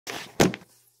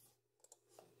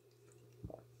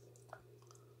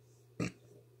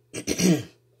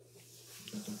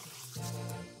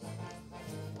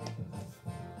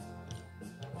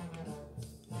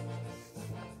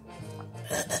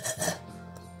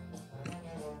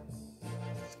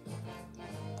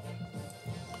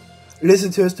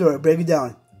Listen to a story. Break it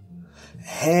down.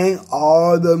 Hang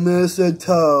all the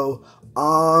mistletoe.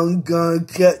 I'm gonna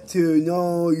get to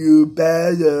know you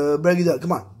better. Break it down.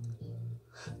 Come on.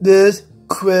 This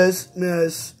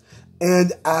Christmas,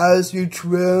 and as you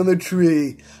trim the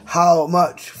tree, how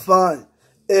much fun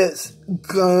it's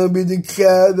gonna be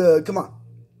together. Come on.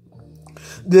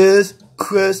 This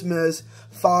Christmas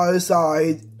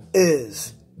fireside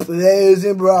is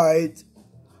blazing bright.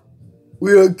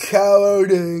 We're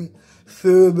caroling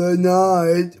through the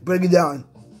night. Break it down.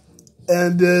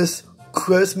 And this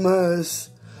Christmas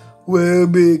will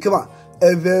be, come on,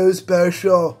 a very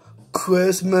special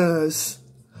Christmas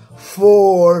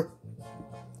for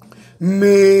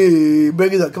me.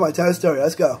 Break it down. Come on, tell a story.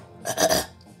 Let's go.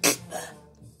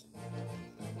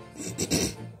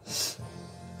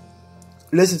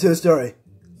 Listen to the story.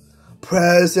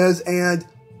 Presents and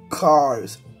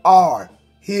cars are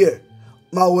here.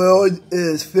 My world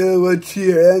is filled with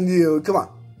cheer and you. Come on.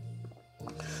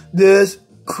 This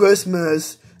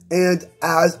Christmas, and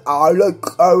as I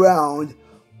look around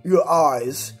your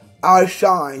eyes, I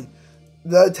shine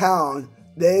the town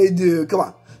they do. Come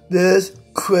on. This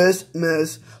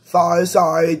Christmas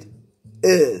fireside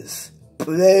is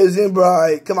blazing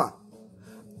bright. Come on.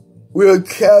 We're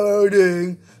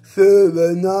caroling through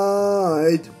the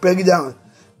night. Break it down.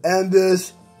 And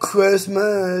this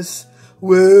Christmas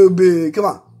will be, come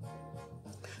on,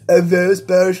 a very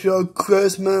special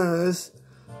Christmas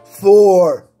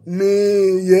for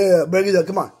me. Yeah, break it down.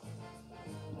 Come on.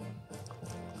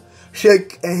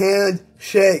 Shake a hand,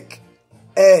 shake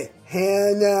a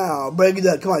hand now. Break it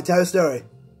down. Come on, tell a story.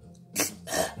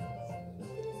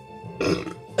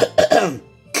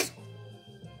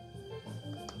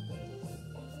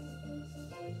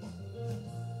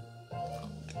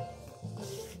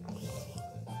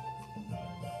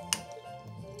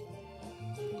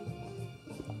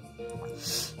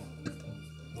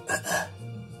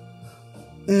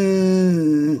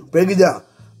 Break it down.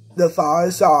 The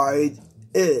fireside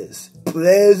is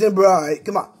blazing bright.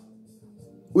 Come on.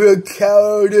 We're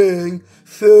caroling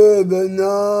through the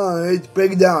night.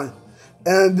 Break it down.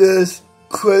 And this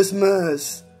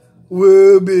Christmas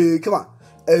will be, come on,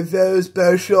 a very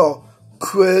special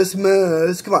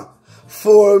Christmas. Come on.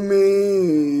 For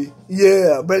me.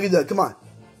 Yeah. Break it down. Come on.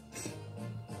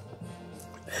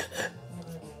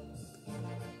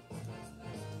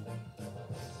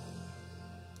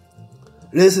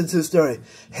 Listen to the story.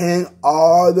 Hang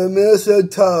all the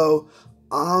mistletoe.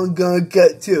 I'm gonna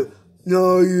get to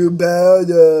know you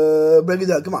better. Break it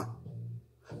down. Come on.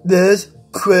 This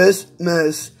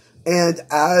Christmas, and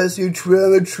as you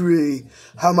trim the tree,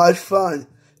 how much fun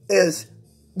it's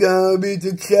gonna be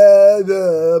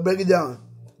together. Break it down.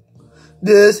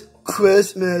 This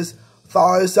Christmas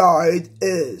fireside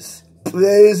is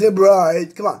blazing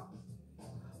bright. Come on.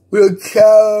 We're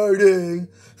caroling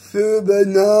through the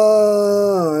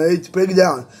night. Break it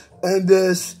down. And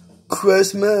this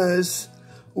Christmas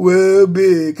will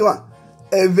be, come on,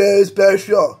 a very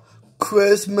special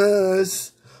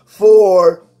Christmas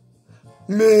for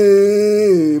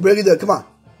me. Break it down. Come on.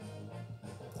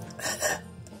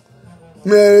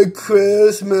 Merry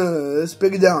Christmas.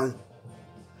 Break it down.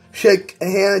 Shake a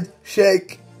hand.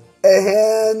 Shake a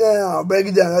hand now. Break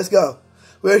it down. Let's go.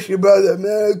 Wish your brother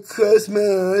Merry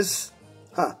Christmas.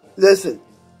 Listen.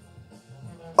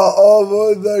 All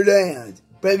over the land.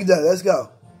 Break it down. Let's go.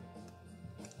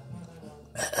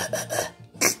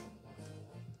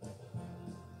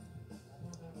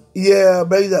 Yeah,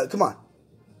 break it down. Come on.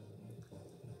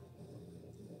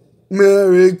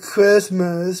 Merry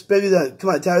Christmas. Break it down. Come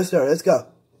on, tell a story. Let's go.